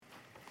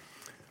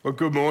Well,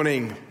 good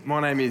morning.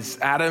 My name is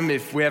Adam.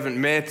 If we haven't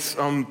met,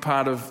 I'm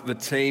part of the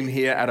team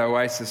here at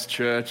Oasis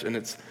Church, and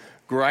it's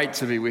great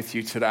to be with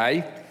you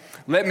today.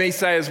 Let me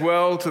say as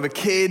well to the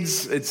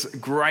kids, it's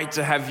great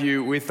to have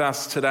you with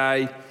us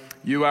today.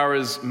 You are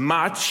as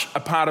much a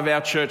part of our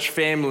church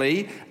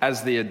family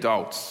as the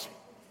adults.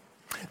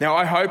 Now,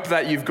 I hope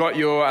that you've got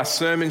your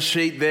sermon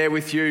sheet there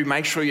with you.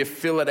 Make sure you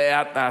fill it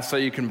out so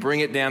you can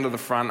bring it down to the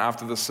front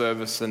after the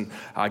service and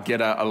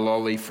get a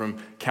lolly from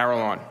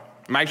Caroline.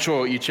 Make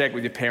sure you check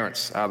with your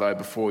parents, though,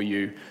 before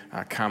you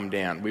come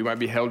down. We won't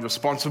be held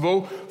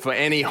responsible for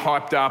any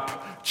hyped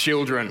up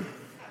children.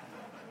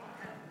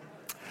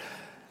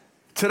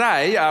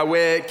 Today,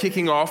 we're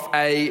kicking off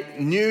a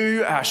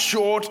new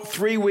short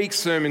 3-week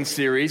sermon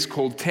series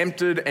called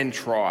Tempted and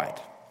Tried.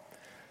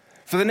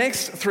 For the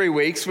next 3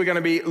 weeks, we're going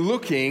to be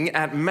looking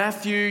at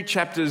Matthew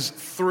chapters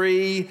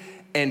 3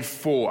 and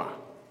 4.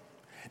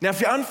 Now, if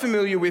you're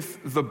unfamiliar with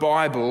the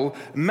Bible,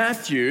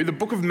 Matthew, the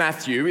book of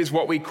Matthew, is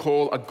what we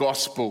call a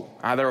gospel.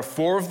 There are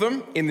 4 of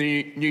them in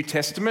the New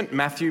Testament: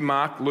 Matthew,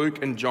 Mark,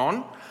 Luke, and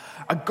John.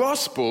 A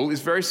gospel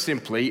is very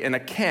simply an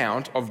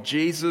account of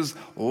Jesus'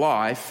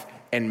 life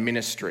and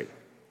ministry.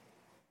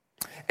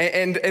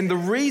 And the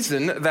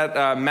reason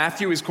that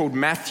Matthew is called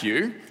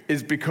Matthew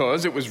is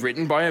because it was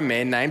written by a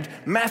man named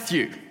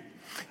Matthew.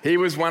 He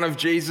was one of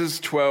Jesus'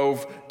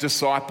 12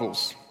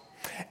 disciples.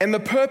 And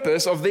the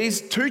purpose of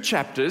these 2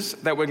 chapters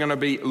that we're going to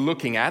be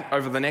looking at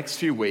over the next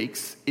few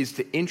weeks is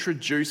to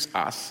introduce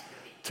us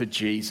to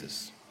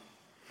Jesus.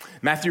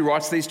 Matthew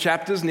writes these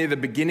chapters near the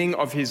beginning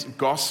of his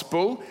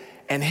gospel,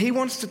 and he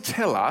wants to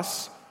tell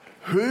us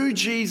who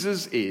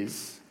Jesus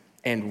is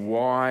and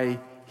why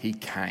he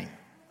came.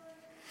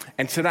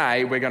 And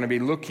today we're going to be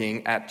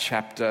looking at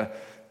chapter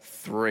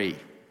 3.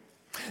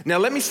 Now,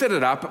 let me set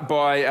it up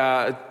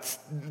by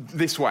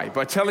this way,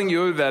 by telling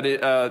you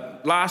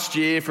that last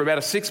year, for about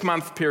a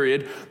 6-month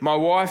period, my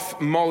wife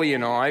Molly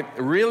and I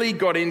really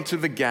got into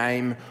the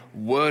game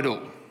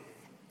Wordle.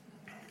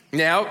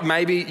 Now,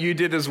 maybe you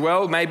did as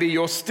well. Maybe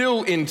you're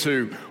still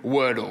into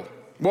Wordle.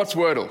 What's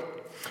Wordle?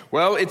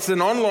 Well, it's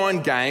an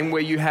online game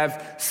where you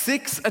have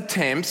 6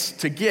 attempts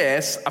to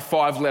guess a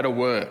 5-letter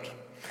word.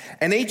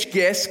 And each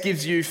guess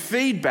gives you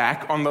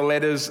feedback on the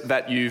letters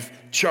that you've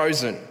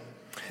chosen.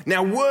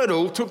 Now,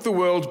 Wordle took the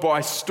world by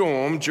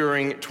storm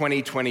during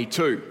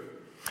 2022.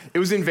 It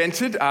was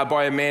invented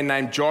by a man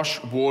named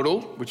Josh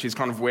Wardle, which is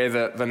kind of where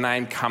the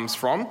name comes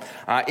from,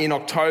 in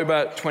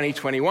October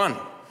 2021.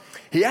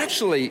 He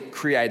actually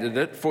created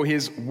it for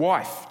his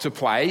wife to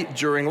play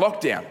during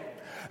lockdown,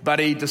 but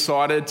he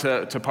decided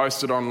to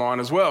post it online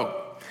as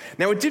well.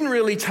 Now, it didn't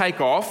really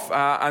take off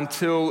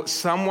until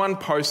someone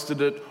posted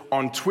it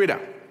on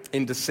Twitter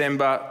in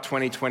December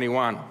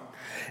 2021.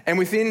 And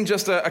within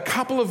just a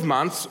couple of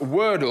months,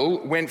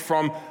 Wordle went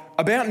from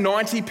about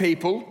 90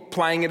 people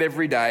playing it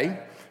every day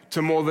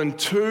to more than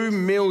 2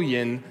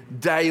 million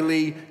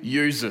daily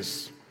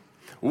users.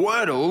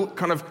 Wordle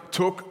kind of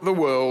took the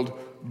world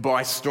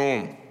by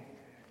storm.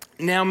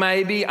 Now,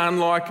 maybe,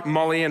 unlike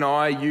Molly and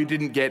I, you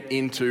didn't get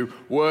into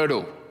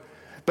Wordle.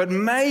 But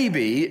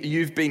maybe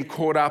you've been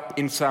caught up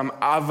in some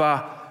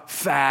other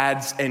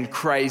fads and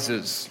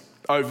crazes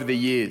over the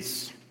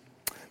years.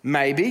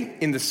 Maybe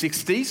in the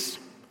 60s,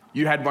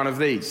 you had one of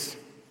these,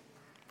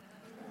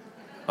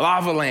 a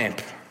lava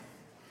lamp.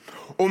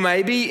 Or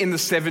maybe in the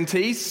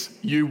 70s,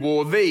 you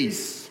wore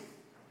these.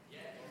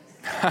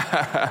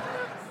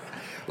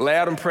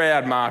 Loud and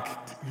proud, Mark.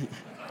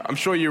 I'm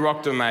sure you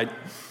rocked them, mate.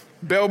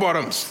 Bell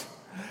bottoms.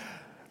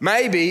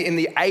 Maybe in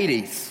the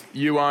 80s,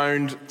 you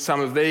owned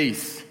some of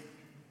these.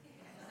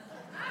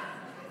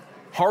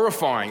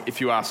 Horrifying,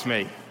 if you ask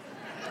me.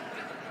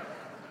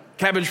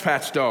 Cabbage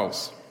Patch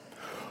dolls.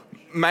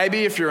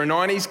 Maybe if you're a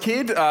 90s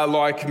kid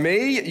like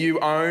me, you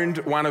owned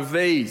one of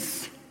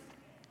these,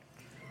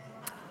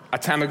 a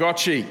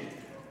Tamagotchi.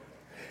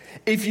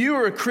 If you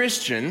were a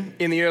Christian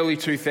in the early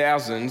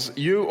 2000s,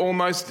 you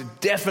almost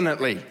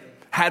definitely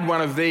had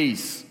one of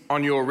these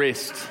on your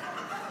wrist.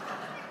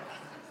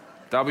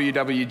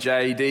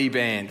 WWJD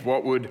band,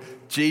 what would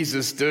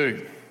Jesus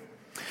do?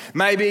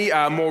 Maybe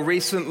more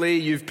recently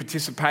you've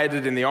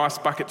participated in the Ice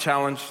Bucket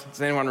Challenge.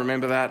 Does anyone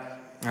remember that?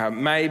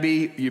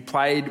 Maybe you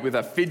played with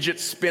a fidget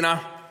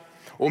spinner,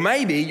 or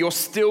maybe you're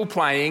still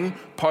playing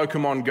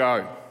Pokemon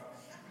Go.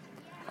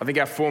 I think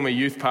our former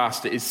youth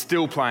pastor is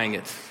still playing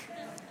it.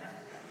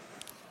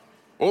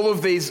 All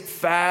of these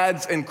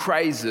fads and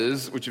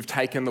crazes which have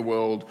taken the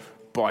world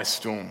by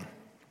storm.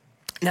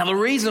 Now, the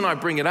reason I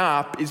bring it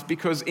up is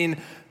because in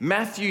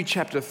Matthew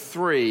chapter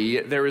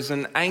 3, there is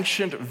an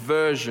ancient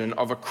version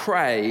of a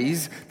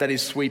craze that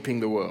is sweeping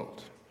the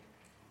world.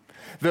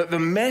 The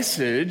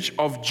message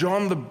of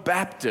John the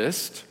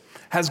Baptist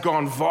has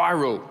gone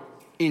viral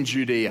in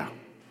Judea.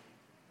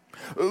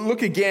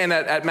 Look again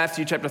at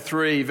Matthew chapter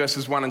 3,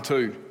 verses 1 and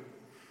 2.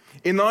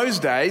 In those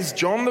days,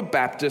 John the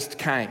Baptist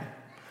came,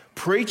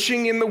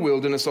 preaching in the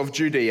wilderness of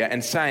Judea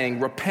and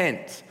saying,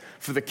 "Repent,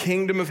 for the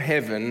kingdom of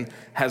heaven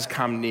has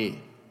come near."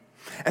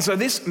 And so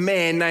this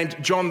man named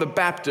John the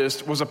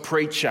Baptist was a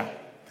preacher.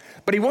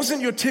 But he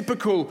wasn't your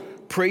typical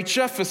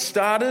preacher. For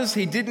starters,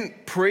 he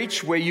didn't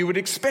preach where you would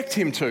expect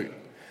him to.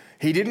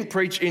 He didn't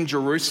preach in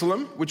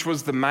Jerusalem, which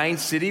was the main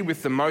city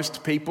with the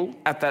most people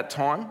at that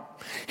time.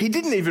 He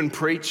didn't even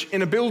preach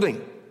in a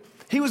building.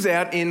 He was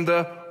out in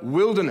the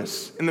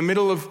wilderness, in the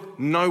middle of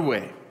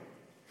nowhere.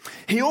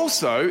 He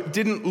also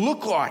didn't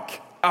look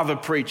like other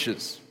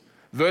preachers.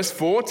 Verse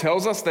 4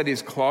 tells us that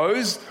his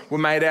clothes were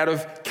made out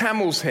of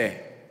camel's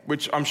hair,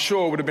 which I'm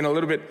sure would have been a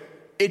little bit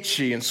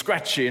itchy and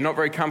scratchy and not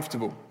very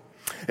comfortable.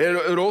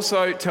 It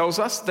also tells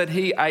us that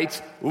he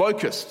ate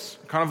locusts,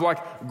 kind of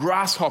like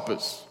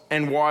grasshoppers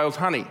and wild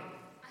honey.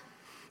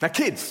 Now,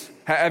 kids,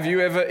 have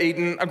you ever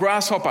eaten a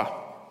grasshopper?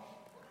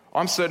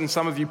 I'm certain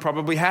some of you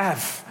probably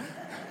have.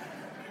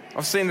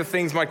 I've seen the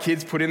things my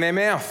kids put in their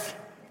mouth.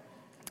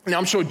 Now,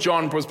 I'm sure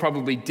John was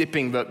probably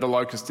dipping the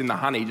locust in the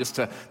honey just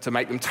to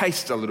make them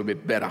taste a little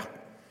bit better.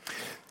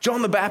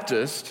 John the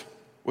Baptist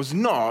was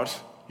not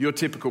your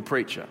typical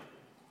preacher,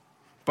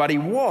 but he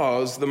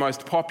was the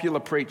most popular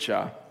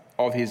preacher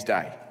of his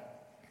day.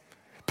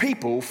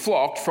 People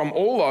flocked from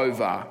all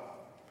over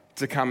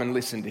to come and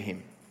listen to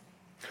him.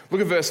 Look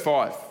at verse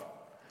 5.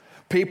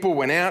 People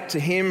went out to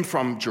him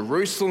from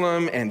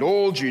Jerusalem and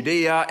all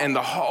Judea and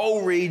the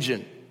whole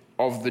region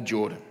of the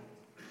Jordan.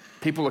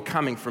 People are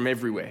coming from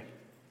everywhere.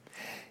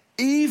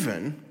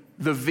 Even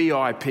the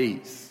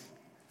VIPs,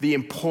 the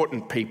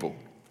important people,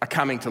 are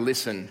coming to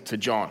listen to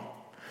John.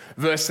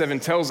 Verse 7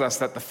 tells us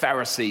that the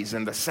Pharisees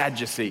and the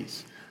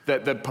Sadducees,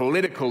 that the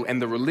political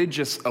and the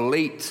religious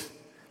elite,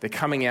 they're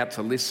coming out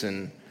to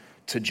listen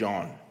to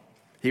John.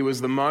 He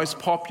was the most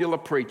popular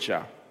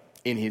preacher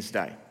in his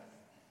day.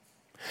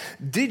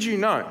 Did you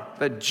know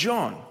that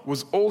John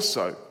was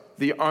also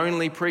the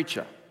only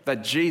preacher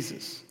that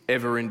Jesus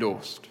ever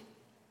endorsed?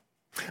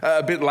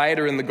 A bit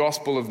later in the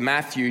Gospel of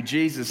Matthew,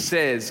 Jesus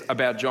says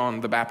about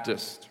John the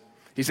Baptist,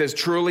 he says,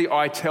 "Truly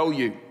I tell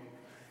you,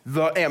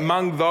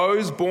 among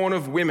those born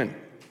of women,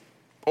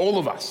 all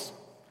of us,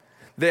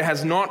 there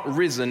has not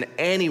risen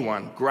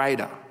anyone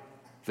greater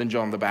than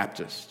John the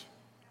Baptist."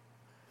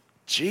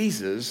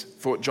 Jesus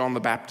thought John the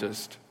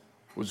Baptist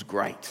was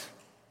great.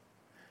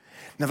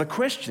 Now the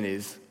question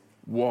is,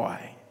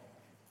 why?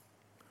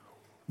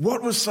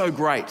 What was so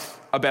great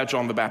about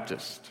John the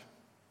Baptist?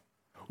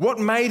 What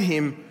made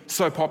him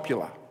so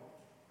popular?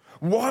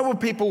 Why were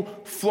people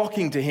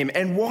flocking to him?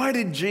 And why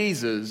did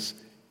Jesus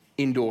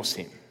endorse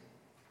him?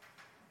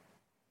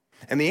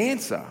 And the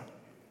answer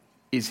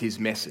is his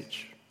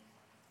message.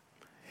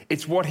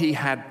 It's what he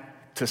had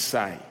to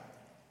say.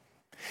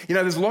 You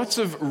know, there's lots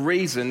of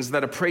reasons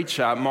that a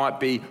preacher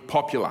might be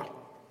popular.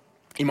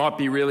 He might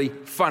be really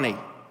funny,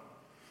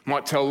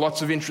 might tell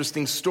lots of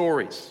interesting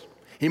stories.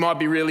 He might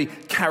be really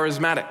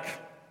charismatic.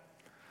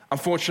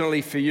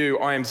 Unfortunately for you,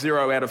 I am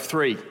 0 out of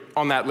 3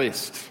 on that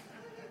list.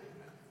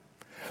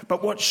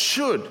 But what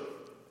should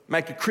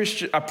make a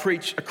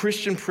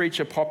Christian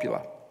preacher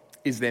popular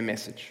is their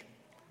message.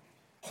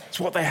 It's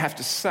what they have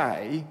to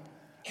say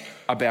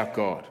about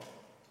God.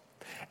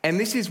 And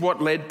this is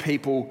what led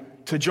people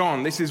to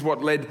John. This is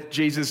what led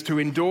Jesus to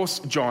endorse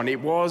John. It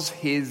was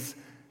his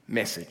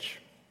message.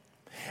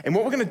 And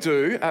what we're going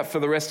to do for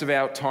the rest of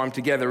our time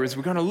together is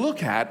we're going to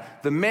look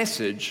at the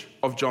message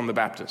of John the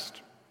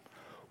Baptist.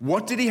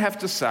 What did he have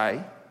to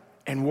say,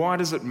 and why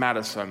does it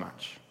matter so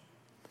much?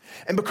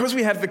 And because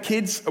we have the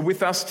kids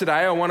with us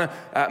today, I want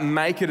to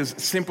make it as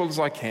simple as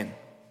I can.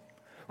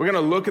 We're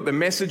going to look at the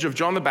message of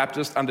John the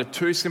Baptist under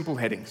 2 simple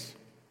headings.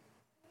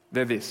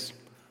 They're this: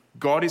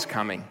 God is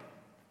coming,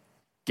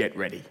 get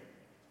ready.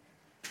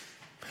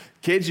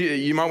 Kids,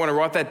 you might want to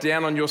write that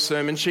down on your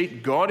sermon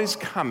sheet. God is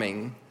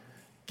coming,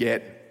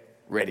 get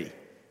ready.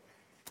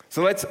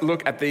 So let's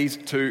look at these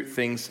 2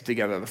 things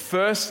together. The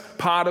first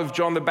part of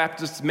John the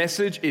Baptist's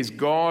message is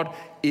God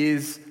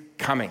is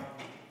coming.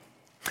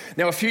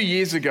 Now, a few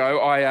years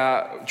ago,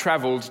 I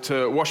travelled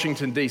to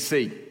Washington,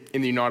 D.C.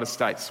 in the United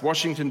States.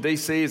 Washington,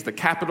 D.C. is the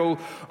capital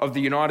of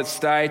the United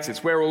States.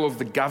 It's where all of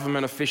the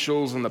government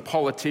officials and the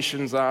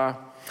politicians are.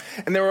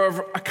 And there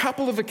were a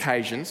couple of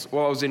occasions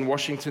while I was in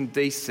Washington,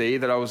 D.C.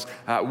 that I was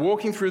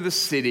walking through the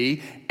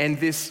city and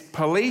this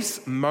police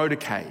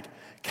motorcade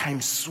came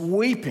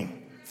sweeping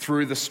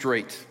through the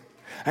street.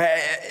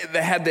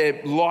 They had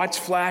their lights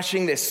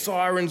flashing, their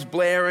sirens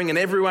blaring, and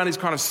everyone is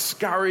kind of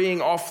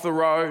scurrying off the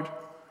road.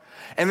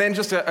 And then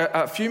just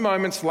a few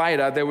moments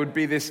later, there would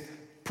be this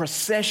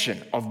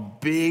procession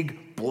of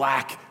big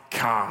black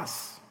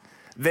cars.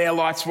 Their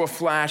lights were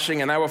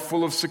flashing and they were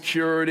full of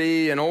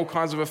security and all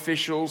kinds of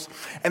officials.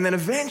 And then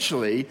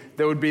eventually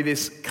there would be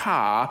this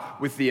car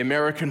with the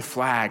American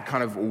flag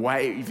kind of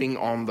waving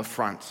on the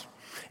front.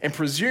 And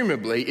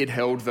presumably it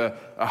held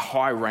a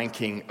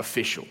high-ranking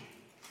official.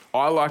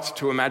 I liked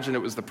to imagine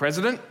it was the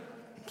president.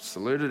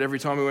 Saluted every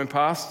time we went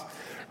past.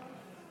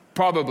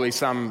 Probably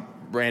some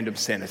random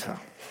senator.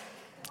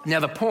 Now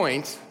the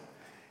point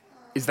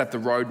is that the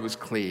road was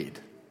cleared.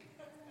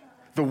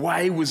 The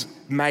way was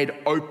made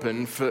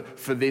open for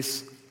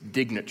this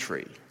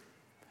dignitary.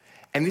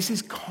 And this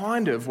is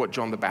kind of what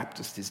John the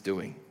Baptist is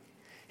doing.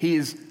 He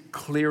is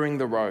clearing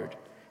the road.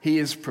 He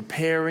is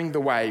preparing the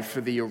way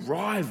for the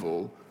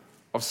arrival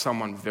of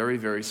someone very,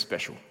 very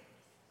special.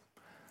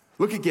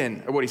 Look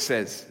again at what he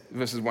says,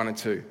 verses 1 and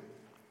 2.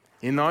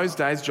 In those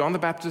days, John the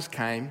Baptist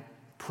came,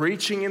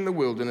 preaching in the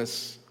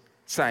wilderness,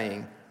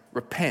 saying,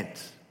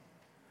 repent.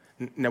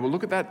 Now, we'll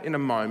look at that in a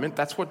moment.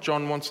 That's what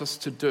John wants us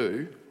to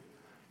do.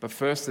 But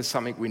first, there's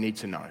something we need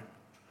to know.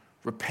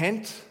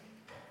 Repent,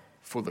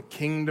 for the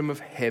kingdom of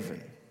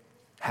heaven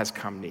has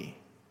come near.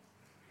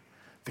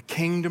 The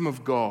kingdom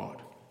of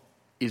God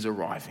is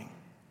arriving.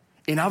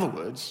 In other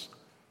words,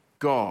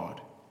 God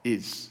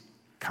is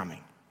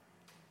coming.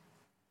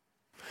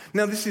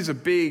 Now, this is a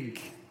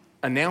big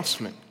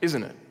announcement,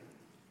 isn't it?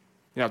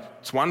 You know,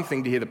 it's one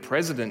thing to hear the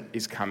president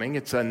is coming.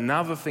 It's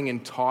another thing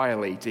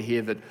entirely to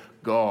hear that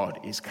God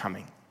is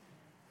coming.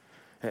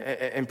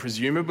 And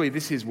presumably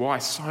this is why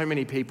so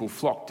many people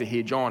flocked to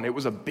hear John. It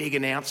was a big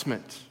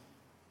announcement.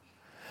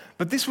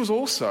 But this was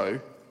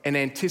also an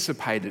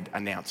anticipated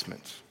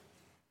announcement.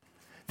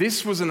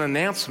 This was an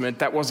announcement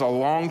that was a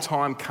long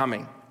time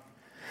coming.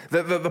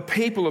 The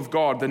people of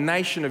God, the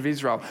nation of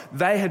Israel,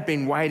 they had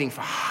been waiting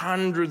for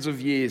hundreds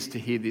of years to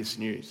hear this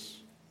news.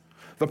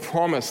 The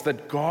promise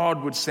that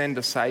God would send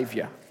a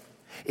Saviour.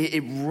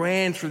 It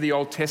ran through the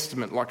Old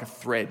Testament like a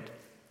thread,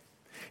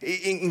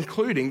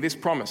 including this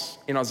promise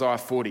in Isaiah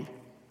 40.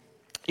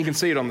 You can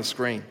see it on the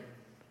screen.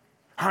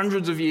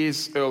 Hundreds of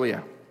years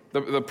earlier,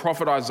 the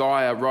prophet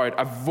Isaiah wrote,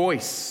 a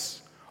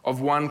voice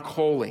of one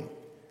calling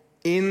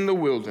in the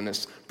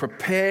wilderness,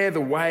 prepare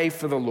the way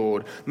for the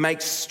Lord,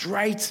 make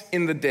straight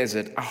in the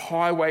desert a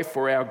highway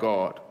for our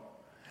God,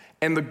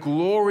 and the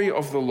glory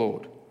of the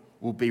Lord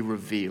will be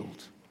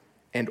revealed,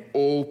 and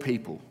all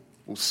people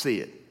will see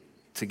it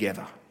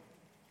together.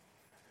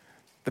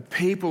 The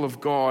people of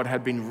God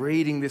had been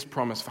reading this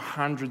promise for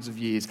hundreds of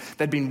years.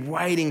 They'd been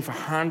waiting for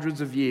hundreds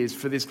of years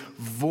for this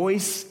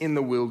voice in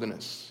the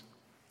wilderness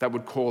that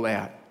would call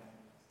out,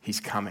 he's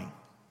coming.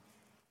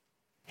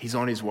 He's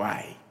on his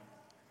way.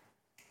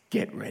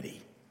 Get ready.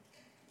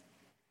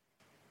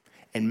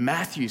 And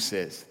Matthew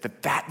says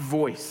that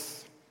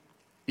voice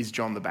is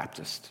John the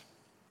Baptist.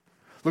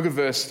 Look at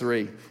verse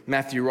 3.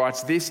 Matthew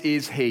writes, this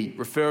is he,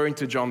 referring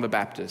to John the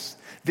Baptist.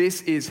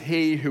 This is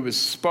he who was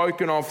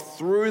spoken of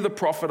through the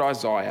prophet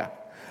Isaiah,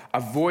 a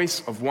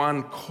voice of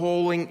one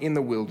calling in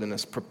the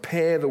wilderness,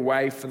 prepare the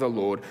way for the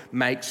Lord,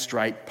 make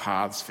straight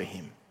paths for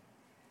him.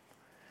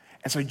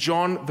 And so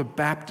John the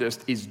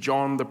Baptist is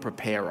John the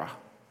preparer,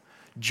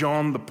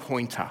 John the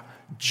pointer,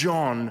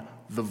 John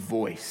the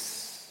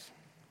voice.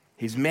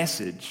 His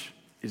message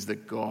is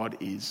that God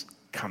is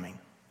coming.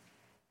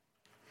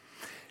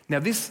 Now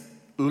this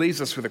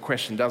leaves us with a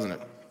question, doesn't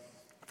it?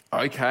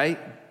 Okay,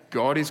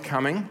 God is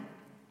coming.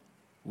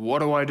 What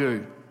do I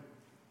do?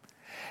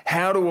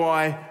 How do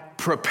I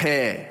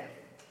prepare?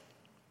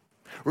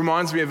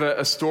 Reminds me of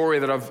a story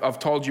that I've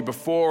told you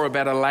before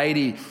about a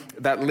lady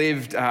that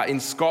lived in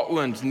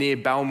Scotland near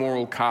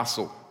Balmoral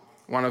Castle,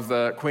 one of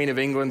the Queen of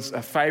England's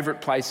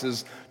favourite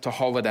places to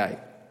holiday.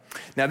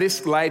 Now,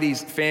 this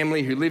lady's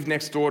family who lived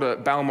next door to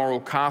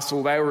Balmoral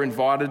Castle, they were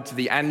invited to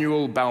the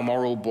annual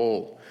Balmoral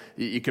Ball.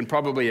 You can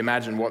probably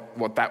imagine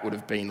what that would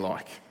have been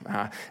like.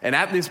 And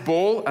at this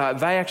ball,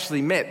 they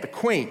actually met the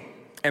Queen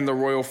and the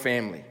royal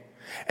family.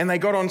 And they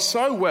got on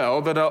so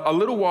well that a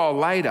little while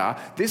later,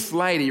 this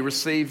lady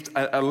received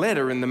a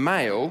letter in the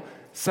mail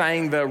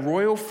saying the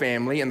royal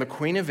family and the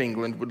Queen of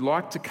England would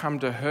like to come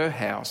to her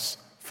house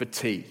for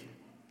tea.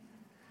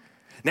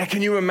 Now,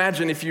 can you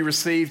imagine if you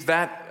received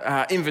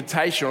that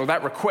invitation or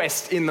that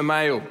request in the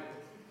mail?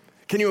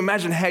 Can you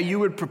imagine how you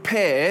would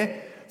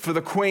prepare for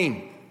the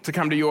Queen to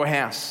come to your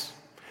house?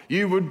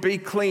 You would be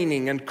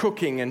cleaning and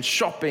cooking and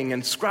shopping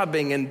and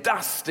scrubbing and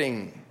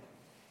dusting.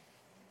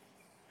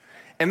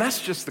 And that's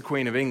just the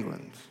Queen of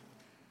England.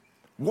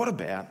 What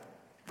about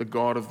the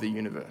God of the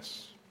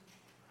universe?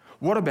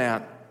 What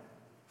about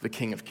the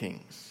King of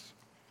Kings?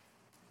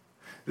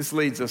 This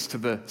leads us to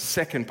the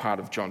second part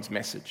of John's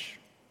message.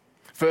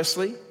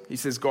 Firstly, he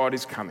says God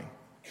is coming.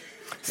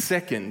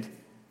 Second,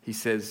 he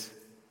says,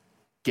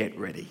 get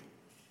ready.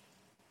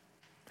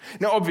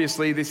 Now,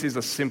 obviously, this is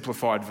a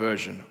simplified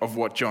version of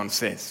what John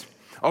says.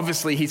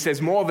 Obviously, he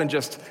says more than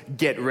just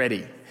get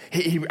ready.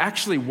 He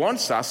actually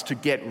wants us to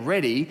get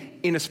ready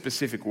in a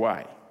specific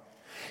way.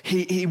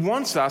 He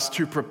wants us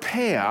to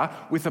prepare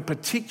with a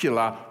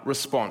particular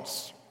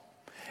response.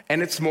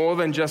 And it's more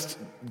than just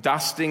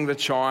dusting the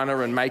china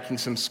and making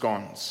some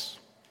scones.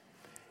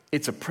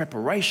 It's a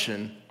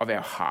preparation of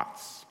our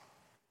hearts.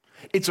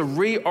 It's a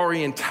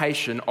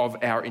reorientation of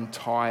our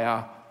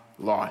entire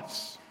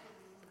lives.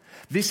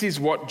 This is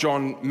what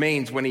John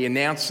means when he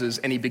announces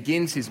and he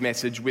begins his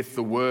message with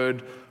the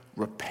word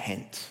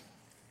repent.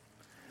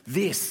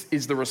 This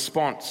is the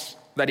response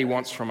that he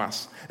wants from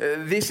us.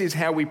 This is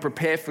how we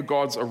prepare for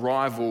God's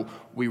arrival.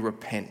 We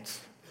repent.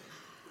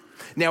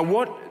 Now,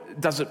 what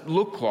does it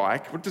look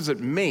like? What does it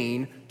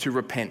mean to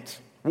repent?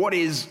 What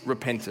is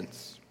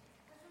repentance?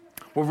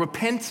 Well,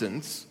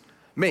 repentance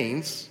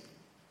means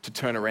to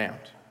turn around.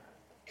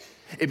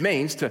 It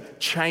means to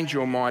change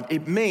your mind.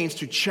 It means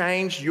to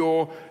change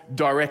your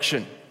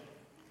direction.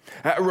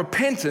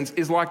 Repentance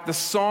is like the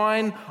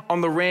sign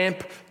on the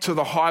ramp to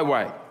the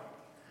highway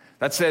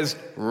that says,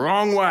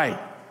 wrong way,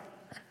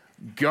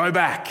 go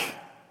back.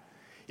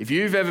 If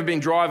you've ever been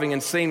driving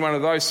and seen one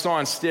of those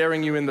signs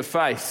staring you in the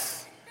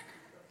face,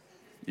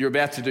 you're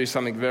about to do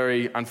something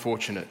very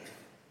unfortunate.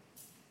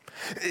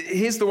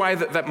 Here's the way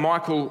that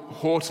Michael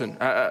Horton,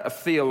 a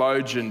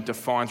theologian,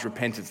 defines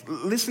repentance.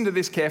 Listen to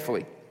this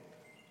carefully.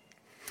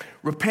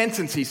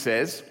 Repentance, he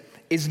says,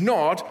 is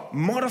not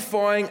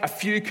modifying a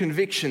few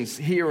convictions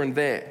here and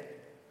there,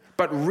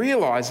 but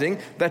realizing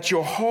that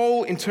your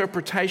whole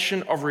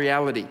interpretation of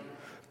reality,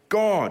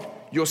 God,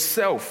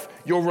 yourself,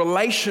 your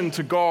relation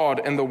to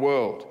God and the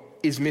world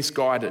is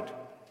misguided.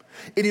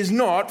 It is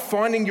not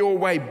finding your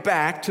way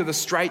back to the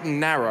straight and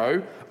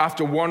narrow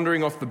after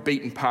wandering off the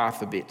beaten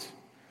path a bit,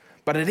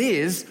 but it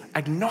is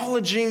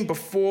acknowledging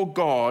before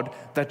God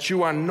that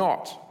you are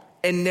not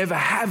and never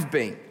have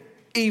been,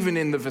 even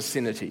in the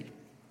vicinity.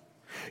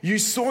 You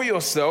saw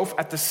yourself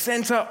at the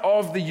center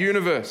of the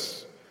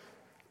universe,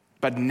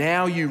 but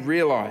now you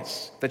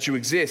realize that you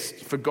exist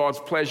for God's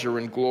pleasure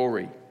and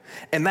glory.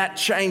 And that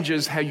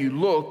changes how you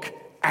look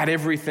at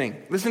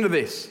everything. Listen to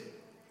this.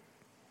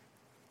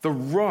 The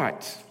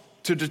right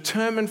to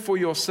determine for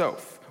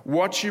yourself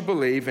what you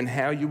believe and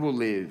how you will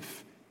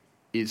live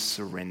is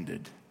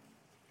surrendered.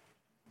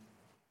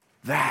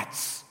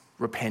 That's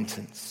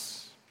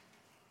repentance.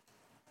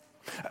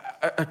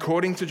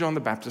 According to John the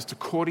Baptist,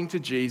 according to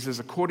Jesus,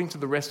 according to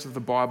the rest of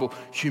the Bible,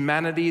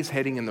 humanity is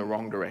heading in the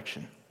wrong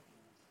direction.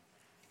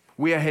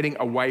 We are heading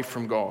away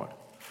from God,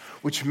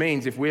 which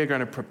means if we are going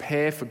to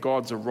prepare for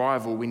God's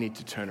arrival, we need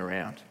to turn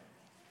around.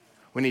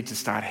 We need to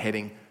start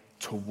heading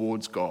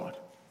towards God.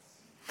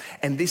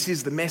 And this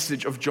is the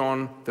message of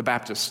John the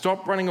Baptist.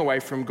 Stop running away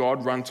from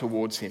God, run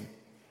towards him.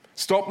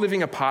 Stop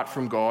living apart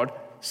from God,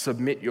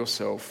 submit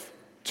yourself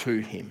to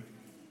him.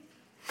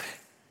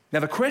 Now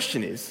the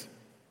question is,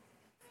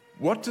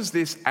 what does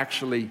this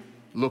actually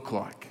look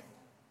like?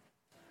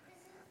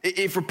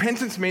 If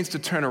repentance means to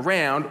turn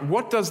around,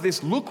 what does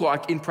this look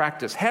like in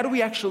practice? How do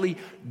we actually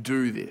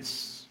do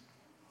this?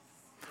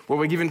 Well,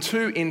 we're given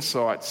two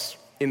insights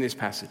in this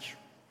passage.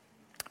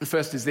 The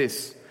first is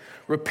this: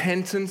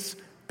 repentance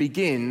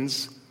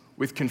begins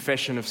with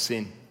confession of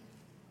sin.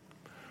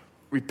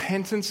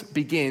 Repentance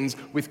begins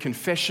with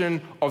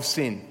confession of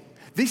sin.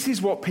 This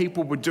is what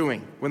people were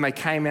doing when they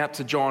came out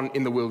to John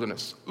in the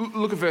wilderness.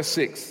 Look at verse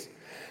 6.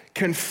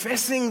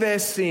 Confessing their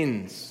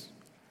sins,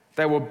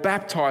 they were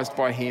baptized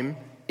by him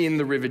in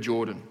the river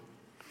Jordan.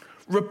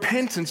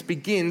 Repentance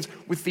begins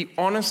with the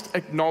honest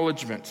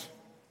acknowledgement: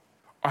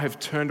 I have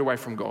turned away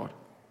from God.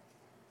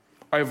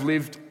 I have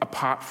lived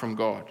apart from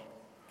God.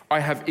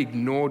 I have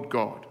ignored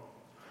God.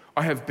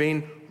 I have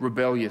been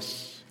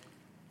rebellious.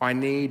 I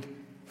need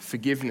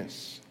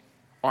forgiveness.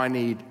 I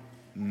need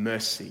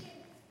mercy.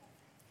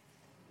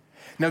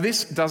 Now,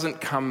 this doesn't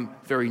come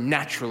very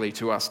naturally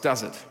to us,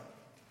 does it?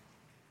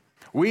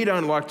 We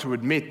don't like to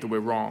admit that we're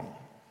wrong.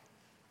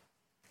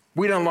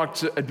 We don't like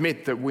to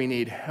admit that we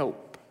need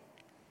help.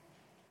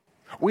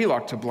 We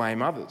like to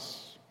blame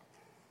others.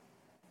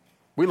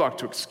 We like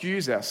to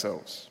excuse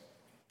ourselves.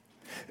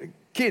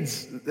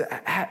 Kids,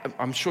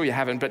 I'm sure you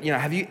haven't, but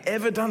have you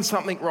ever done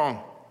something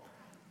wrong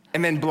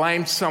and then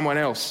blamed someone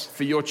else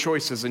for your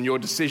choices and your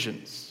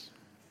decisions?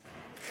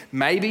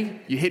 Maybe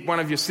you hit one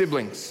of your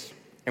siblings,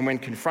 and when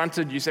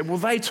confronted, you said, well,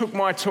 they took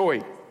my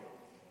toy.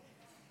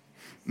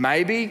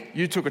 Maybe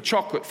you took a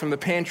chocolate from the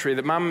pantry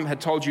that mum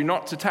had told you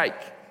not to take,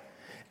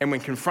 and when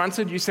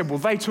confronted, you said, well,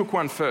 they took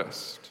one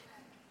first.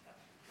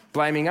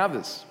 Blaming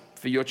others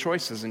for your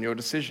choices and your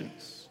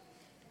decisions.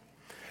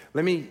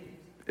 Let me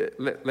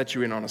let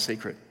you in on a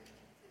secret.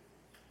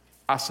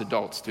 Us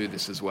adults do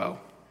this as well.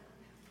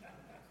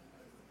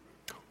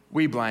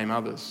 We blame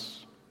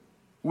others.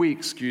 We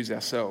excuse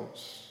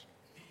ourselves.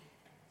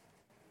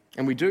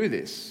 And we do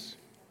this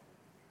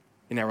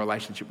in our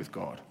relationship with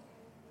God.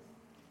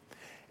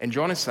 And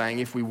John is saying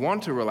if we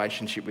want a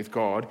relationship with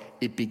God,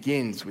 it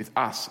begins with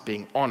us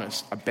being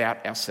honest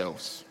about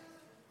ourselves,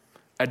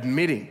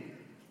 admitting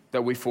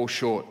that we fall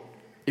short.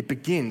 It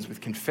begins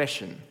with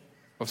confession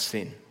of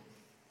sin.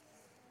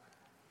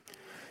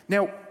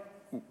 Now,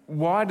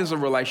 why does a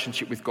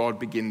relationship with God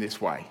begin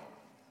this way?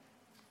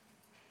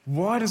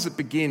 Why does it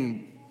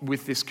begin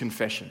with this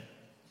confession?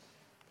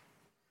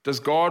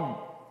 Does God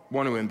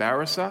want to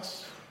embarrass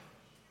us?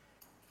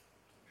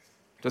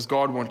 Does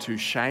God want to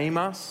shame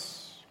us?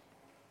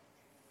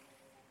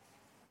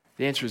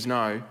 The answer is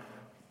no.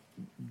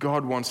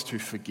 God wants to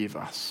forgive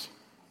us.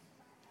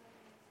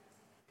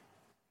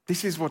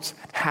 This is what's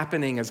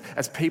happening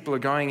as people are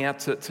going out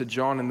to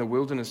John in the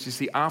wilderness. You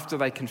see, after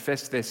they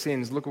confessed their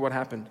sins, look at what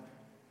happened.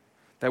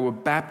 They were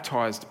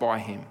baptized by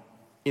him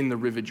in the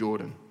river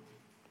Jordan.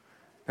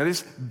 Now,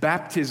 this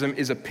baptism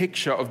is a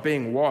picture of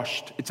being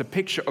washed. It's a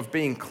picture of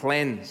being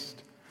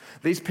cleansed.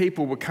 These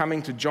people were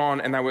coming to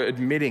John and they were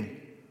admitting,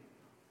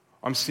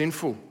 I'm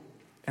sinful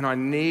and I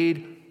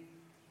need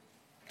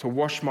to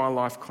wash my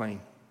life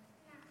clean.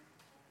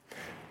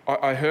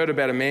 I heard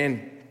about a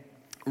man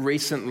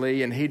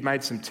recently, and he'd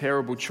made some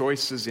terrible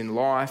choices in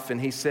life, and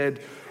he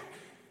said,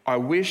 I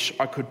wish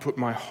I could put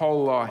my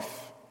whole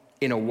life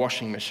in a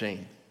washing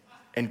machine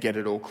and get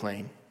it all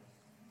clean.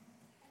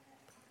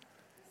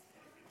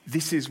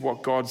 This is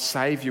what God's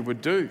Saviour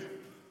would do.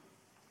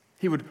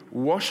 He would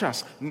wash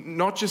us,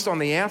 not just on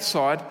the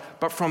outside,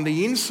 but from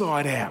the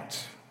inside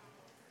out.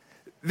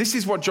 This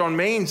is what John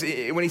means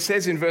when he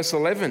says in verse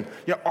 11,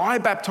 I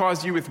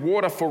baptized you with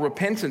water for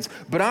repentance,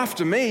 but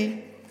after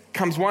me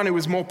comes one who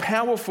is more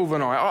powerful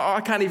than I.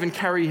 I can't even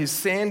carry his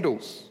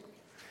sandals.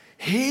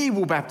 He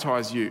will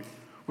baptize you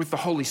with the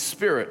Holy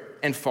Spirit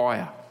and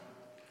fire.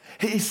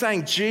 He's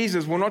saying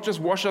Jesus will not just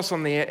wash us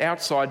on the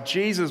outside,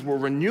 Jesus will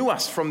renew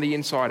us from the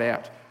inside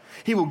out.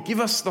 He will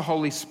give us the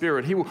Holy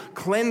Spirit. He will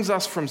cleanse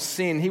us from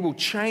sin. He will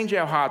change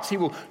our hearts. He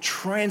will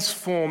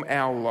transform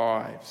our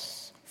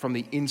lives from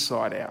the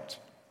inside out.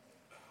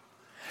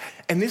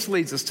 And this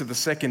leads us to the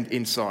second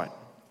insight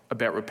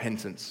about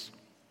repentance.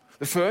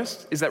 The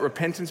first is that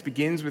repentance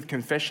begins with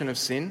confession of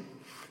sin.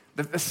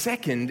 The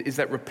second is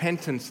that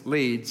repentance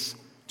leads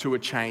to a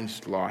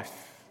changed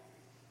life.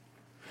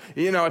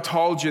 I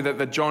told you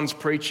that John's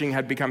preaching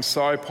had become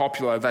so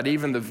popular that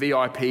even the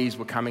VIPs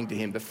were coming to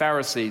him, the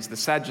Pharisees, the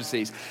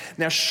Sadducees.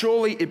 Now,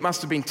 surely it must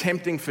have been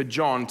tempting for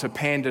John to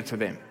pander to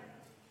them.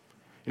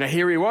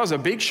 Here he was, a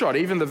big shot.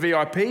 Even the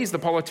VIPs, the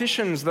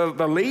politicians,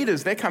 the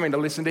leaders, they're coming to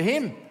listen to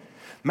him.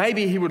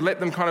 Maybe he would let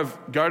them kind of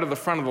go to the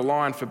front of the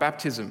line for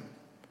baptism.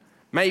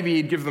 Maybe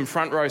he'd give them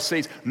front row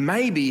seats.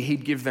 Maybe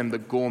he'd give them the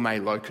gourmet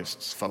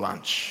locusts for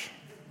lunch.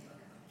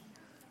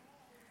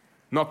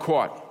 Not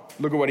quite.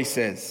 Look at what he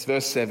says.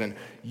 Verse 7,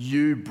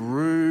 you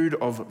brood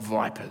of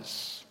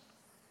vipers,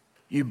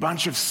 you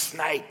bunch of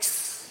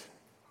snakes,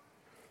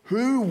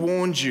 who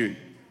warned you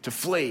to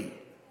flee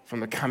from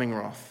the coming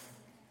wrath?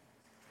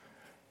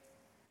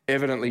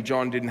 Evidently,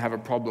 John didn't have a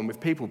problem with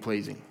people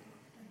pleasing.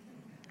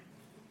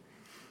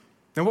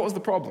 Now, what was the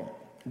problem?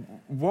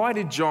 Why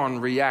did John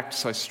react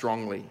so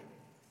strongly?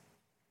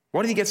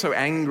 Why did he get so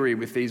angry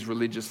with these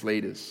religious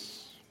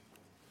leaders?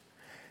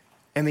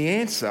 And the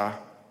answer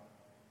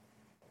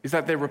is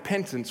that their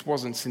repentance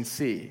wasn't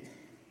sincere.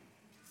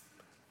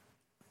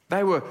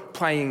 They were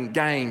playing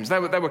games. They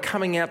were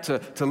coming out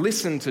to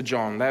listen to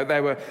John. They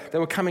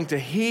were coming to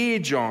hear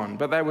John,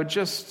 but they were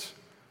just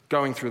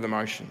going through the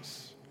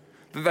motions.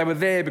 They were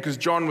there because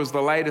John was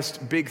the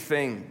latest big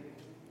thing.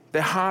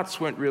 Their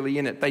hearts weren't really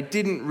in it. They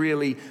didn't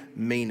really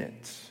mean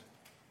it.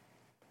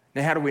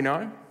 Now, how do we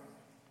know?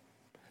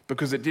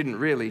 Because it didn't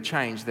really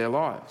change their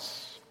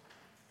lives.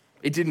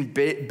 It didn't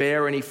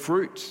bear any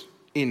fruit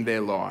in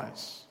their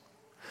lives.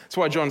 That's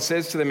why John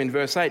says to them in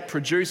verse 8,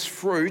 produce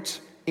fruit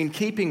in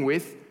keeping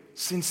with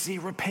sincere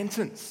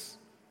repentance.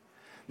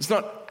 It's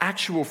not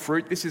actual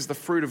fruit. This is the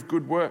fruit of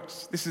good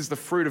works. This is the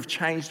fruit of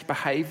changed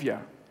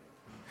behavior.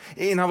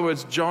 In other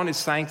words, John is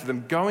saying to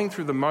them, going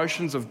through the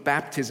motions of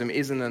baptism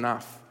isn't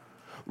enough.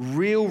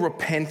 Real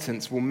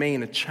repentance will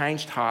mean a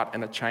changed heart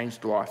and a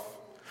changed life.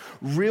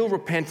 Real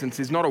repentance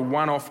is not a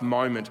one-off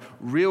moment.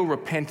 Real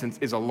repentance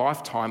is a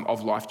lifetime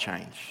of life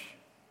change.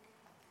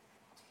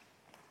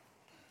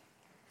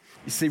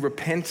 You see,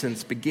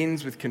 repentance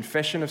begins with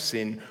confession of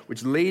sin,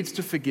 which leads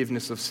to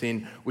forgiveness of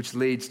sin, which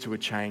leads to a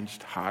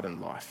changed heart and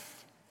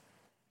life.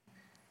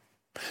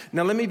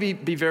 Now, let me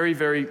be very,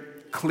 very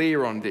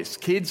clear on this.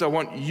 Kids, I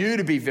want you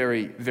to be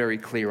very, very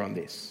clear on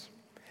this.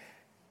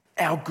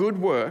 Our good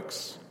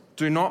works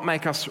do not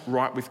make us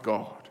right with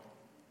God.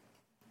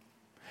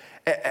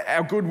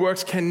 Our good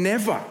works can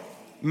never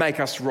make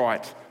us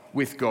right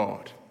with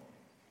God.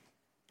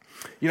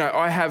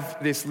 I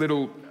have this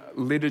little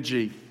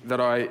liturgy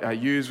that I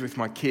use with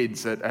my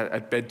kids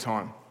at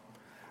bedtime.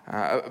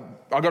 I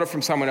got it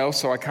from someone else,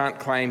 so I can't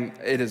claim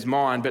it as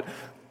mine, but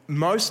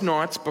most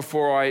nights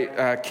before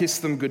I kiss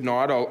them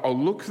goodnight, I'll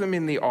look them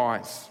in the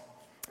eyes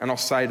and I'll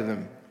say to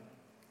them,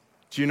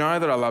 do you know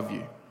that I love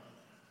you?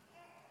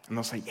 And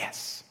they'll say,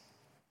 yes.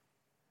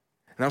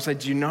 And I'll say,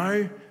 do you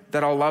know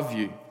that I'll love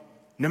you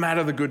no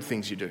matter the good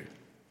things you do?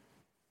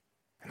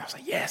 And they'll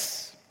say,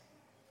 yes.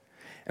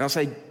 And I'll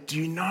say, do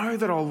you know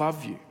that I'll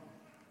love you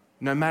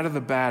no matter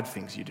the bad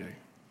things you do?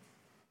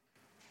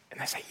 And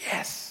they say,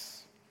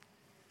 yes.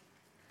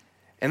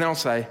 And then I'll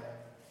say,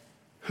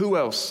 who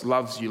else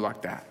loves you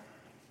like that?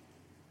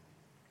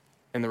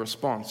 And the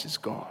response is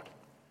God.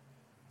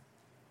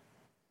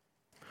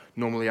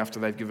 Normally after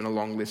they've given a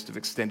long list of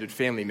extended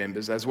family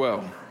members as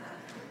well.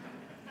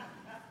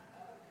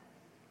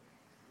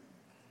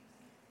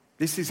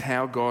 This is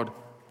how God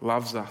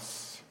loves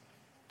us.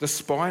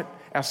 Despite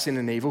our sin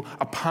and evil,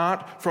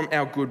 apart from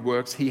our good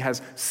works, he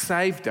has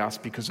saved us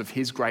because of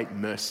his great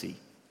mercy.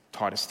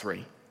 Titus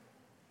 3.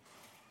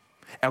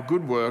 Our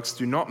good works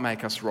do not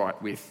make us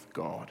right with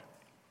God.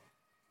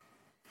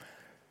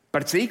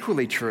 But it's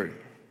equally true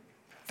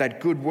that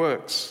good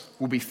works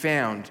will be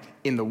found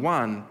in the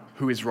one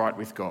who is right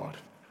with God.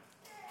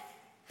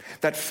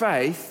 That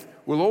faith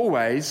will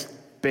always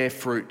bear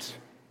fruit.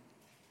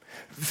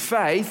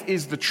 Faith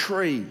is the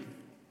tree,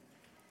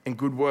 and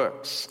good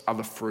works are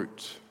the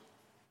fruit.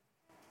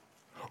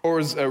 Or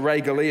as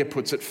Ray Galea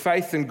puts it,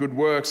 faith and good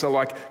works are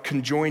like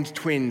conjoined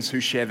twins who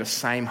share the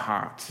same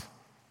heart.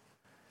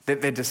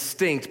 They're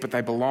distinct, but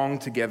they belong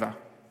together.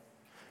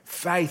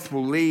 Faith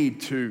will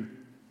lead to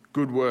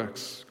good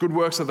works. Good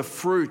works are the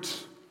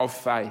fruit of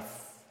faith.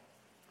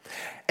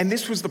 And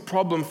this was the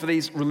problem for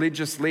these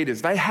religious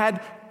leaders. They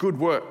had good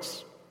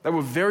works. They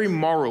were very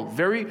moral,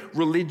 very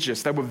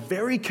religious. They were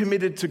very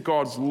committed to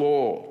God's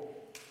law.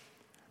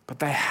 But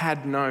they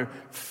had no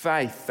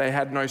faith. They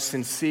had no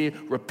sincere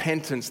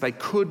repentance. They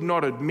could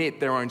not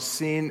admit their own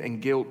sin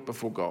and guilt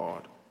before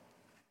God.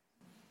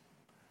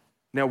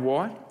 Now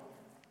why?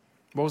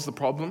 What was the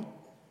problem?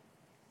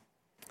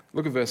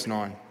 Look at verse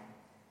 9.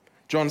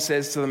 John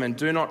says to them, "And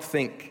do not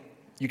think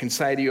you can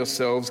say to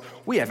yourselves,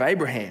 'We have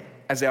Abraham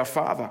as our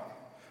father.'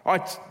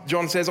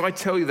 John says, 'I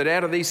tell you that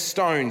out of these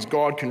stones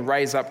God can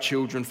raise up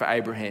children for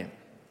Abraham.'"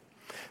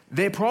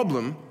 Their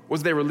problem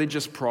was their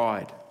religious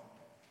pride.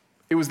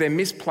 It was their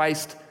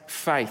misplaced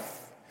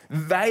faith.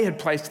 They had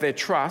placed their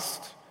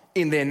trust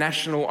in their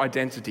national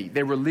identity,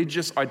 their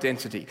religious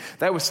identity.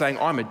 They were saying,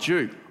 "I'm a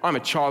Jew, I'm a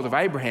child of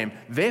Abraham,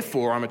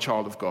 therefore I'm a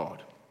child of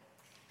God."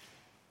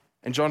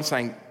 And John's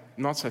saying,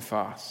 not so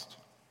fast.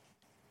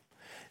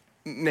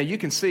 Now you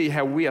can see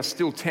how we are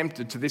still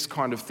tempted to this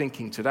kind of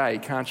thinking today,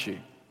 can't you?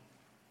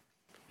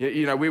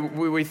 You know,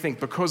 we think,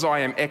 because I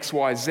am X,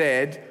 Y,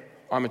 Z,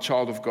 I'm a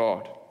child of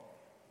God.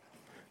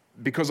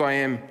 Because I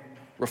am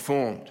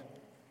Reformed.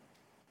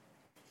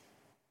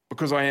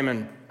 Because I am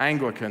an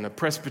Anglican, a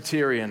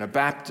Presbyterian, a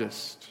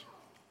Baptist.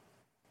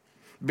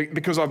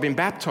 Because I've been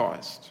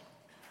baptized.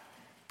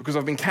 Because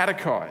I've been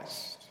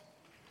catechized.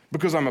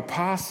 Because I'm a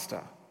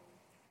pastor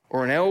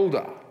or an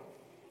elder.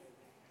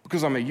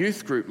 Because I'm a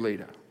youth group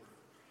leader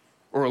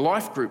or a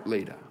life group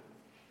leader.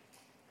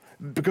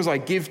 Because I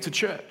give to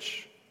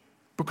church.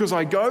 Because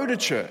I go to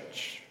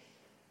church.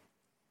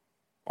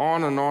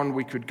 On and on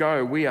we could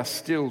go. We are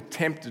still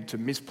tempted to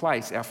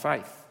misplace our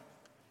faith.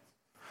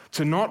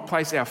 To not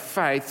place our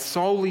faith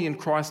solely in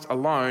Christ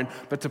alone,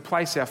 but to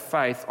place our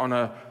faith on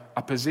a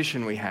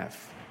position we have,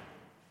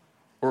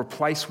 or a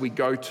place we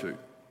go to,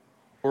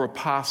 or a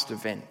past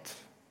event.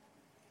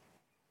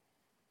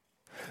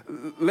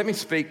 Let me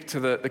speak to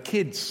the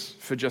kids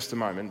for just a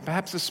moment,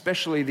 perhaps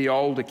especially the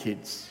older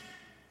kids.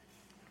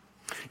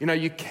 You know,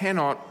 you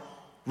cannot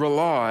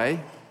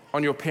rely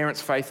on your parents'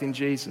 faith in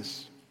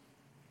Jesus.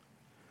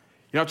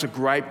 You know, it's a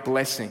great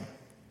blessing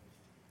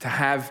to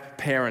have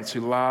parents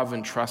who love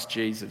and trust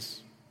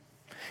Jesus.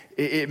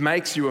 It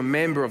makes you a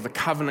member of the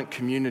covenant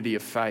community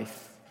of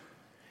faith.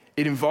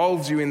 It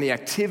involves you in the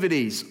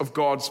activities of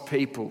God's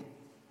people.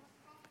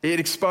 It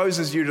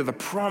exposes you to the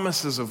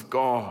promises of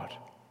God.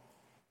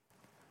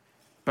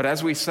 But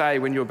as we say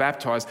when you're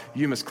baptized,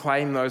 you must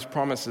claim those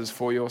promises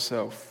for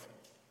yourself.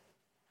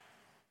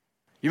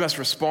 You must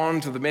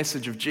respond to the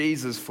message of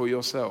Jesus for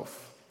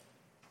yourself.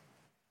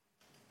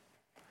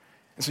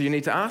 And so you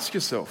need to ask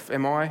yourself,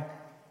 am I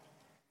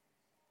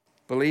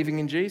believing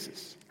in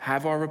Jesus?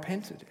 Have I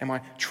repented? Am I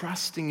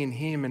trusting in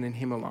Him and in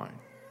Him alone?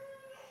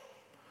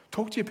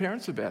 Talk to your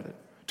parents about it.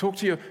 Talk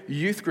to your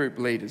youth group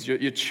leaders,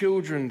 your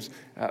children's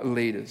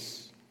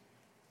leaders.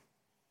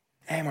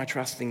 Am I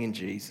trusting in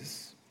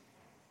Jesus?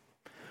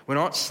 We're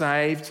not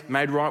saved,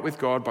 made right with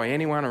God by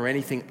anyone or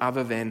anything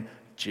other than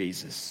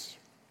Jesus.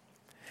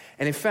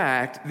 And in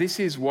fact, this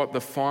is what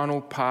the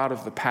final part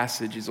of the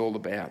passage is all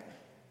about.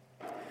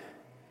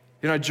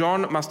 You know,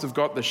 John must have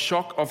got the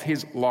shock of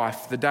his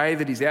life the day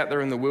that he's out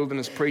there in the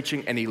wilderness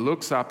preaching and he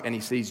looks up and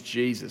he sees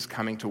Jesus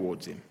coming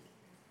towards him.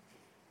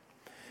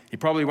 He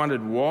probably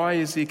wondered, why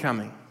is he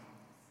coming?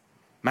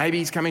 Maybe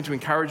he's coming to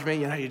encourage me.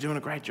 You know, you're doing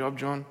a great job,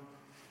 John.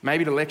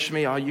 Maybe to lecture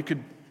me. Oh, you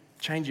could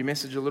change your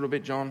message a little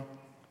bit, John.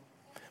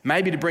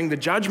 Maybe to bring the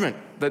judgment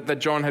that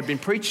John had been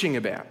preaching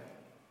about.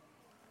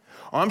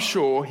 I'm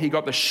sure he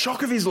got the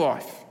shock of his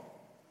life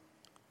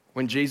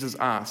when Jesus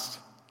asked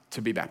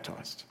to be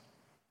baptized.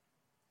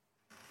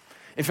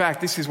 In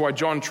fact, this is why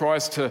John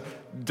tries to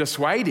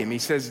dissuade him. He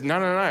says,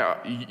 no,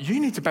 you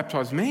need to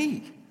baptize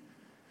me.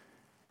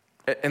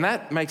 And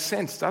that makes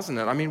sense, doesn't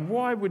it? I mean,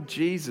 why would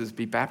Jesus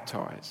be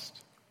baptized?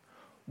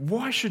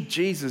 Why should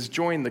Jesus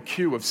join the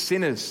queue of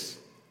sinners?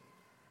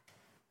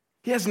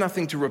 He has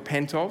nothing to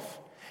repent of.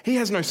 He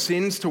has no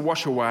sins to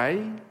wash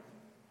away.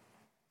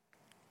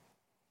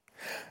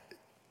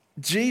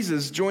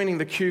 Jesus joining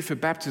the queue for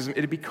baptism,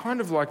 it'd be kind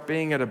of like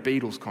being at a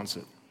Beatles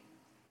concert.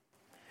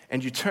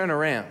 And you turn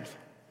around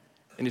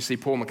and you see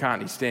Paul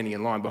McCartney standing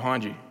in line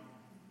behind you.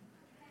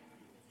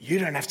 You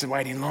don't have to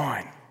wait in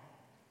line.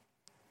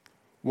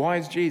 Why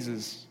is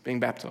Jesus being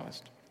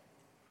baptized?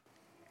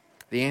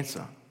 The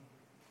answer: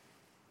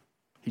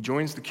 he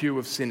joins the queue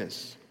of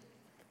sinners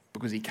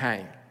because he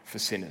came for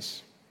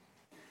sinners.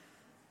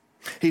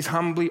 He's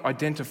humbly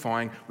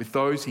identifying with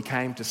those he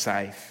came to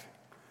save.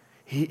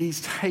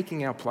 He's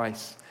taking our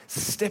place,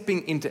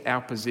 stepping into our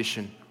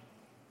position,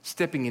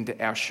 stepping into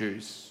our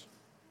shoes.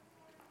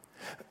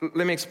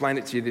 Let me explain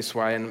it to you this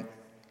way, and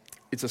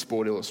it's a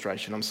sport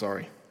illustration, I'm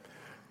sorry.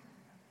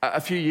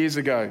 A few years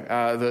ago,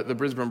 the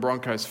Brisbane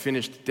Broncos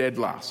finished dead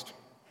last.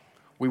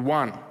 We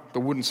won the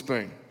wooden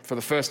spoon for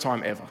the first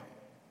time ever.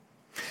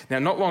 Now,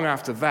 not long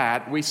after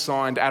that, we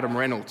signed Adam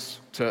Reynolds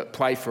to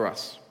play for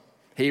us.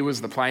 He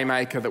was the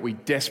playmaker that we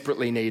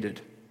desperately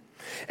needed.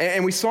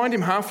 And we signed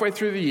him halfway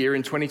through the year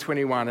in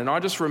 2021, and I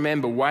just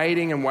remember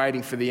waiting and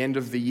waiting for the end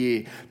of the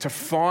year to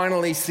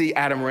finally see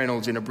Adam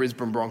Reynolds in a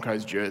Brisbane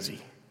Broncos jersey.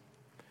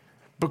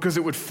 Because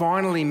it would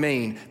finally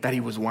mean that he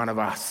was one of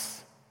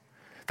us,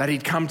 that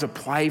he'd come to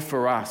play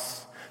for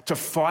us, to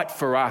fight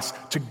for us,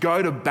 to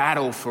go to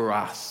battle for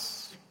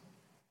us.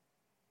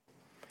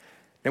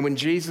 And when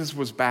Jesus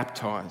was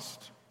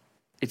baptized,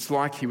 it's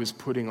like he was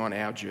putting on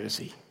our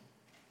jersey.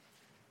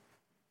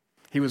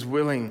 He was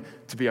willing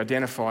to be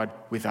identified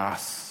with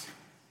us.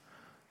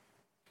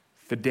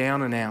 The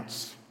down and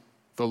outs,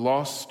 the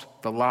lost,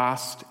 the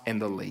last,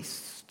 and the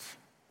least.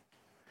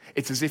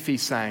 It's as if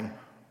he's saying,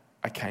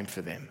 I came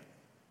for them.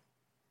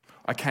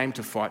 I came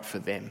to fight for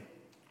them.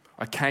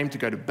 I came to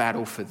go to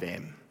battle for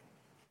them,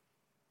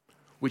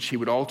 which he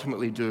would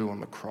ultimately do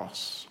on the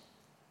cross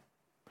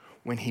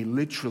when he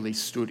literally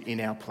stood in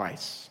our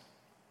place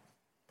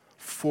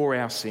for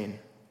our sin,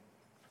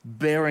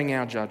 bearing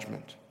our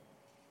judgment,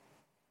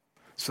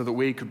 so that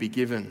we could be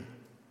given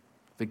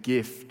the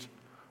gift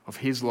of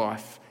his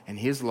life and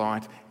his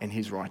light and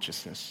his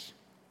righteousness,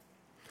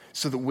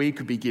 so that we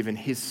could be given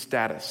his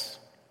status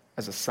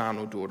as a son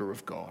or daughter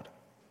of God.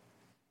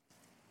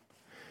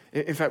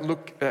 In fact,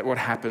 look at what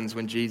happens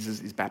when Jesus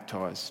is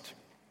baptized.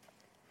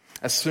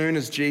 As soon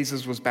as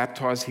Jesus was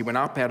baptized, he went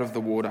up out of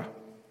the water.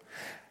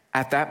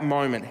 At that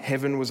moment,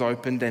 heaven was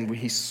opened and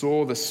he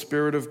saw the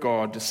Spirit of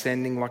God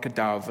descending like a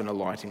dove and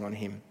alighting on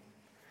him.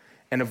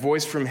 And a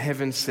voice from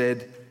heaven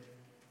said,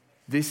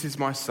 "This is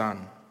my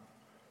Son,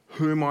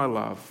 whom I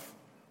love.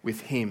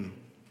 With him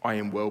I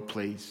am well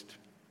pleased."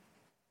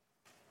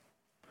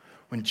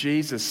 When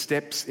Jesus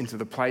steps into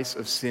the place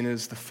of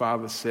sinners, the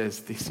Father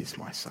says, "This is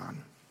my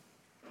Son."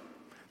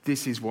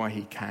 This is why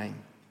he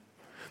came.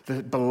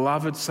 The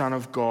beloved Son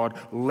of God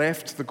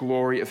left the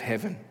glory of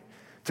heaven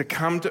to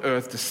come to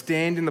earth to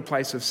stand in the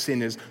place of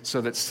sinners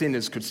so that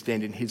sinners could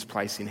stand in his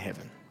place in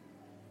heaven.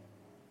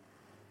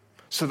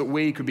 So that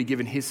we could be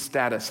given his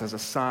status as a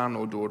son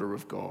or daughter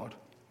of God.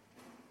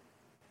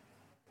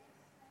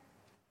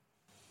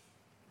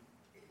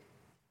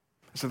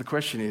 So the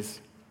question is,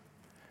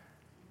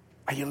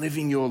 are you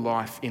living your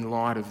life in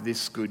light of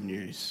this good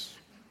news?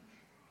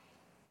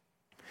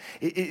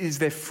 Is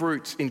there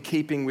fruit in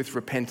keeping with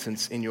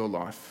repentance in your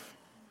life?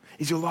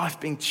 Is your life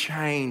being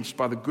changed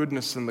by the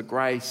goodness and the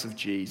grace of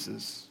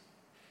Jesus?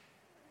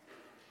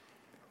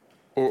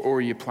 Or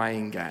are you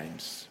playing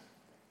games?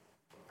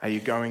 Are you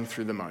going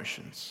through the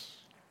motions?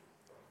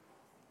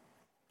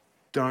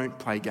 Don't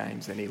play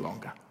games any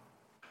longer.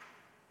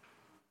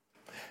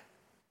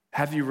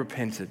 Have you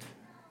repented?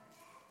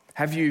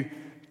 Have you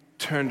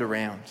turned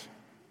around?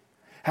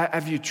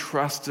 Have you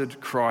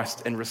trusted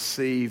Christ and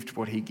received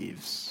what he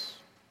gives?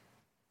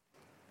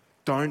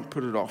 Don't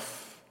put it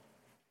off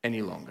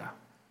any longer.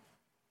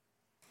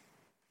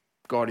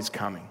 God is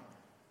coming.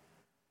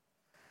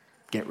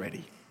 Get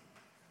ready.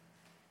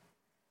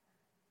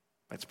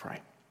 Let's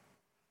pray.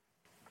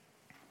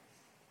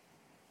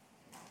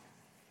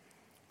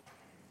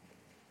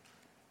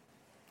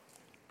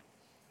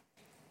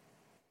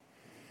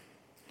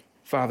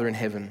 Father in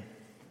heaven,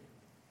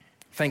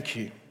 thank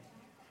you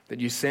that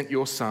you sent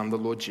your Son, the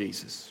Lord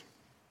Jesus,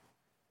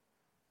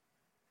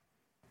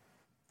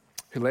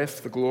 who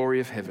left the glory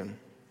of heaven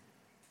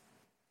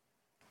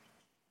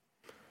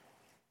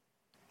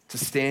to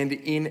stand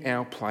in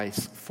our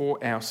place for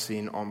our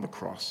sin on the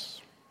cross,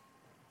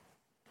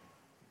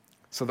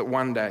 so that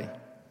one day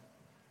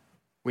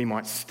we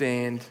might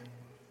stand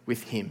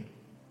with him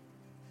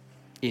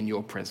in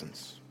your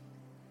presence.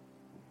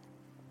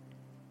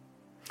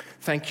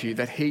 Thank you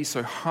that he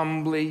so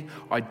humbly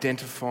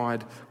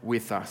identified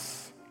with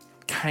us,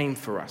 came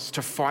for us,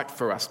 to fight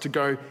for us, to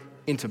go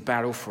into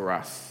battle for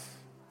us.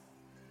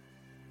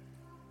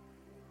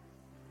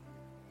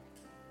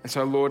 And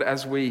so, Lord,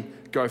 as we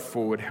go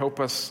forward, help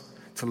us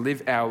to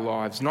live our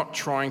lives not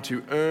trying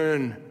to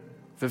earn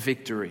the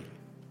victory,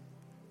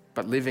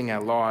 but living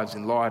our lives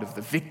in light of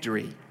the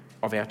victory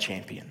of our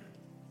champion.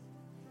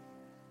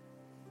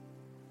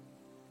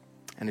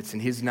 And it's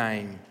in his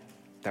name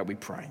that we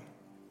pray.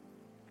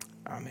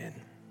 Amen.